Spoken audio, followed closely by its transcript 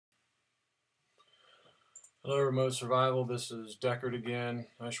Hello Remote Survival, this is Deckard again.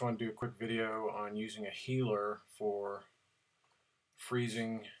 I just want to do a quick video on using a healer for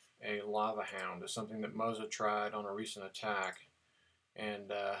freezing a lava hound. It's something that Moza tried on a recent attack,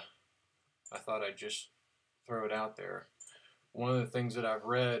 and I thought I'd just throw it out there. One of the things that I've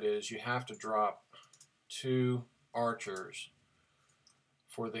read is you have to drop 2 archers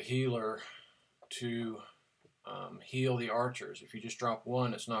for the healer to heal the archers. If you just drop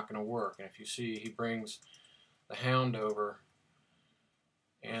one, it's not going to work. And if you see, he brings the hound over,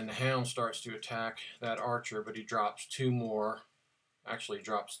 and the hound starts to attack that archer, but he drops 2 more, actually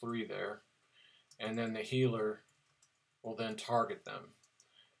drops 3 there, and then the healer will then target them,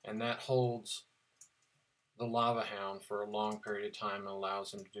 and that holds the lava hound for a long period of time and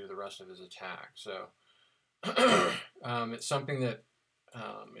allows him to do the rest of his attack. So it's something that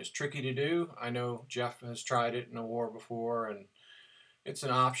is tricky to do. I know Jeff has tried it in a war before, and it's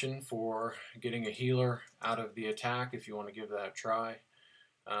an option for getting a healer out of the attack if you want to give that a try.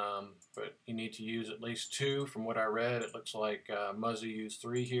 But you need to use at least 2 from what I read. It looks like Muzzy used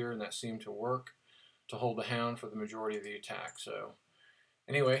 3 here, and that seemed to work to hold the hound for the majority of the attack. So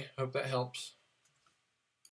anyway, hope that helps.